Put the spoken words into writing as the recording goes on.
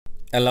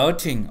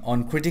Alerting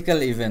on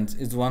critical events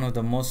is one of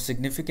the most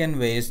significant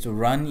ways to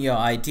run your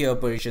IT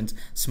operations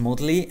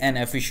smoothly and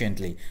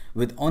efficiently.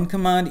 With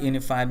OnCommand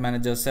Unified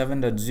Manager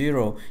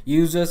 7.0,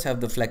 users have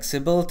the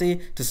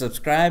flexibility to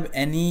subscribe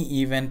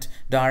any event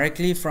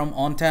directly from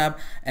ONTAP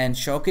and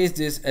showcase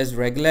this as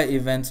regular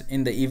events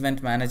in the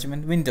event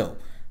management window.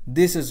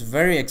 This is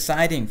very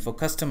exciting for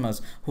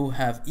customers who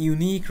have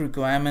unique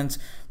requirements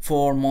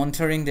for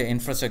monitoring their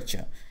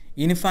infrastructure.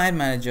 Unified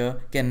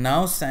Manager can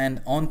now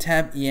send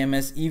ONTAP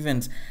EMS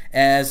events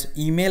as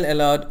email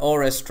alert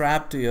or as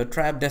trap to your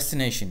trap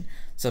destination.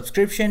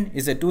 Subscription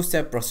is a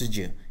two-step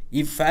procedure.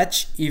 You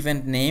fetch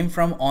event name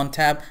from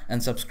ONTAP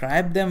and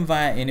subscribe them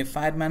via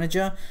Unified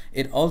Manager.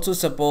 It also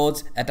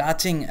supports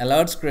attaching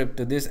alert script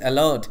to this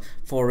alert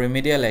for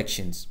remedial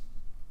actions.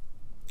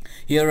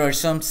 Here are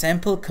some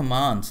sample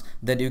commands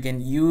that you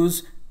can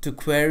use to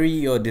query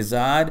your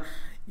desired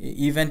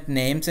event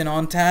names in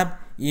ONTAP.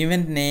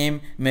 Event name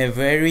may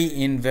vary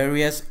in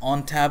various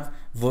ONTAP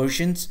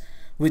versions,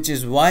 which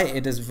is why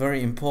it is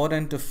very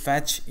important to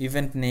fetch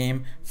event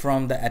name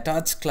from the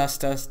attached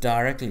clusters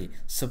directly.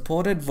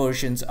 Supported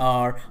versions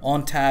are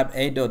ONTAP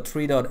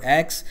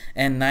 8.3.x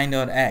and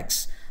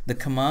 9.x. The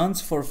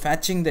commands for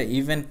fetching the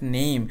event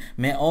name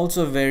may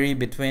also vary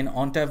between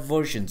ONTAP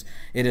versions.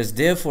 It is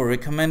therefore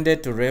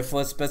recommended to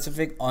refer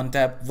specific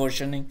ONTAP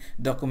versioning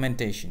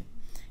documentation.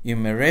 You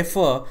may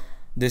refer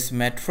this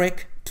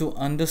metric to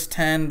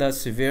understand the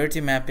severity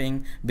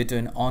mapping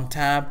between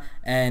ONTAP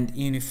and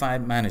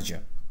Unified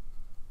Manager.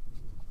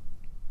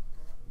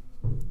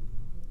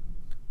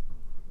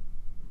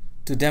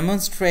 To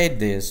demonstrate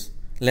this,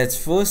 let's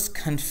first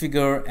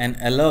configure an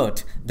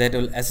alert that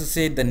will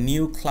associate the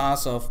new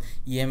class of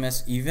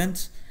EMS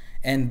events,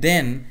 and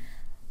then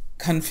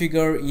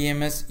configure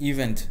EMS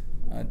event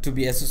to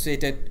be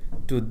associated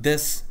to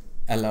this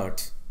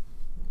alert.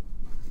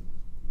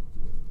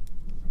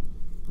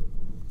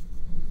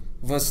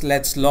 First,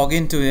 let's log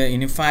into the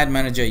Unified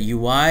Manager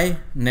UI,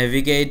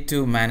 navigate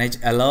to Manage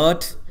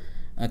Alert,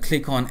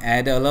 click on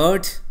Add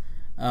Alert,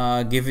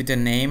 give it a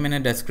name and a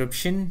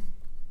description.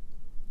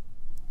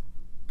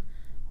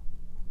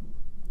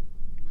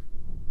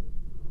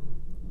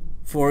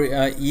 For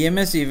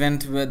EMS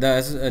event,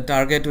 the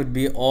target would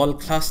be all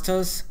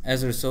clusters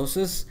as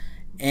resources,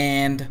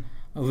 and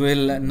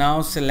we'll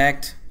now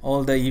select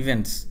all the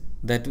events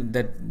that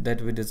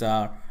we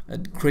desire: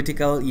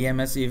 critical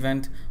EMS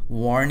event,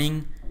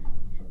 warning,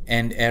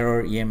 and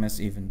error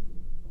EMS event.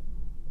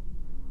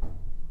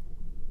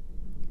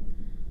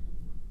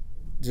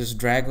 Just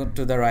drag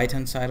to the right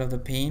hand side of the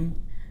pane,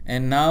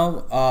 and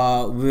now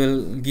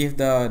we'll give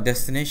the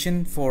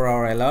destination for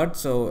our alert,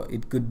 so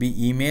it could be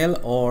email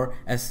or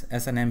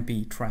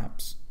SNMP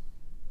traps.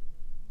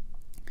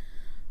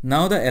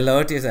 Now the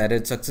alert is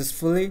added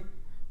successfully.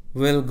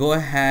 We'll go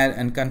ahead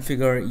and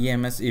configure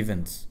EMS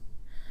events.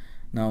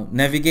 Now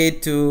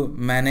navigate to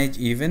Manage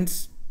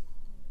Events.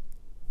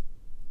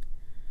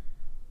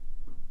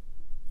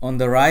 On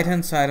the right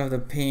hand side of the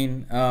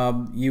pane,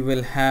 you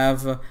will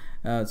have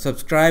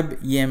subscribe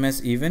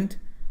EMS event.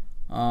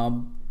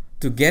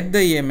 To get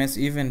the EMS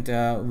event,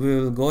 we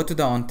will go to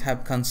the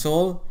ONTAP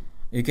console.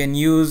 You can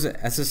use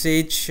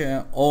SSH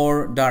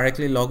or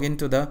directly log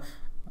into the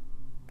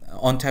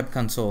ONTAP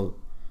console.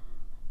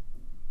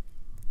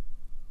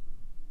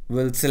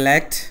 We'll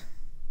select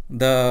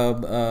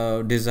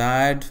the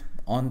desired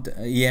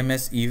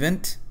EMS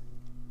event,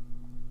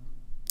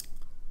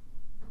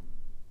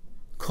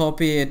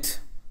 copy it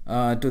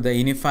to the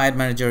Unified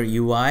Manager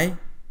UI,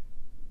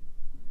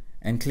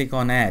 and click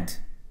on Add.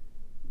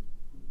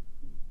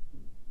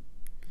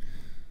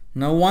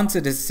 Now once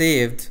it is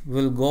saved,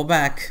 we'll go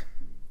back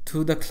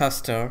to the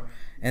cluster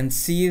and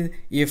see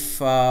if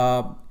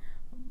the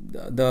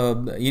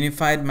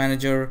Unified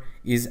Manager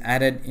is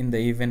added in the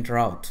event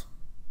route.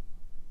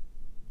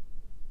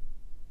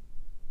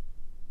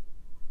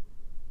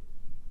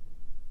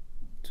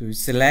 So we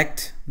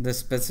select the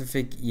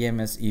specific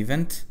EMS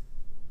event,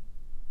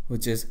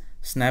 which is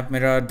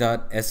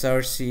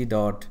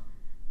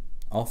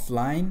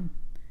snapmirror.src.offline,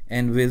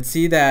 and we'll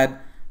see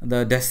that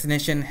the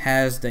destination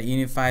has the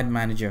Unified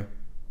Manager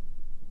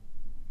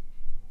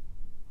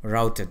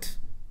routed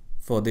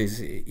for this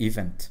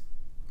event.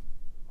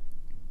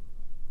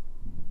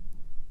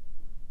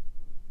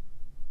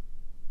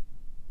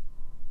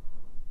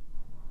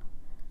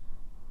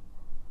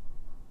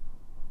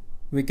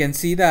 We can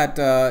see that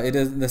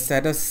the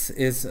status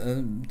is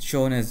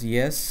shown as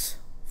yes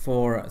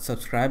for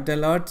subscribed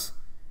alerts.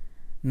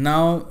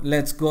 Now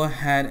let's go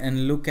ahead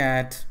and look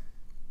at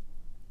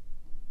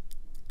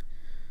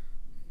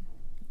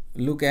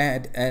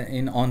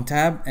in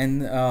ONTAP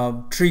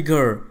and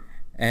trigger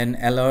an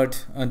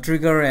alert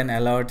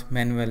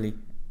manually,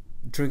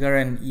 trigger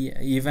an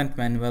event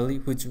manually,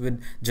 which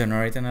would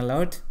generate an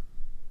alert.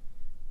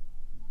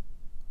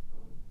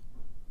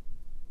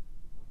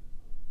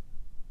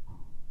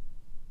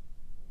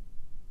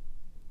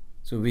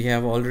 So we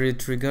have already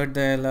triggered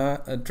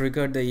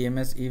the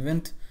EMS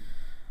event.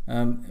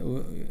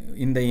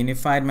 in the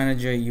Unified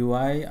Manager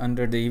UI,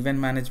 under the event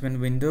management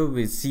window,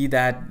 we see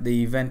that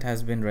the event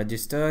has been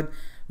registered.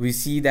 We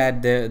see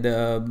that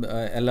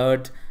the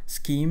alert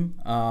scheme,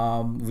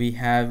 we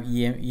have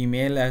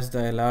email as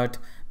the alert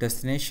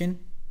destination.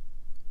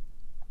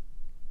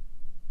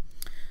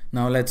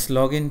 Now let's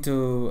log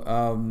into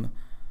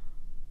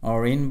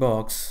our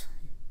inbox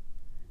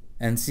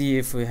and see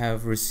if we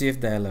have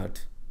received the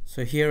alert.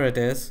 So here it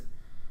is.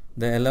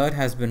 The alert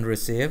has been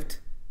received,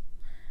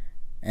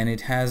 and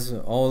it has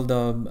all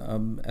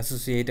the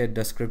associated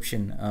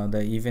description,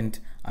 the event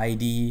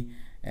ID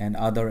and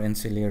other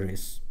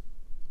ancillaries.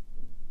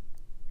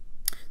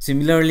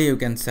 Similarly, you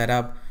can set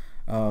up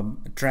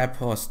trap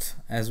host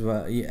as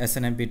well,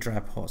 SNMP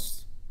trap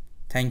host.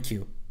 Thank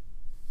you.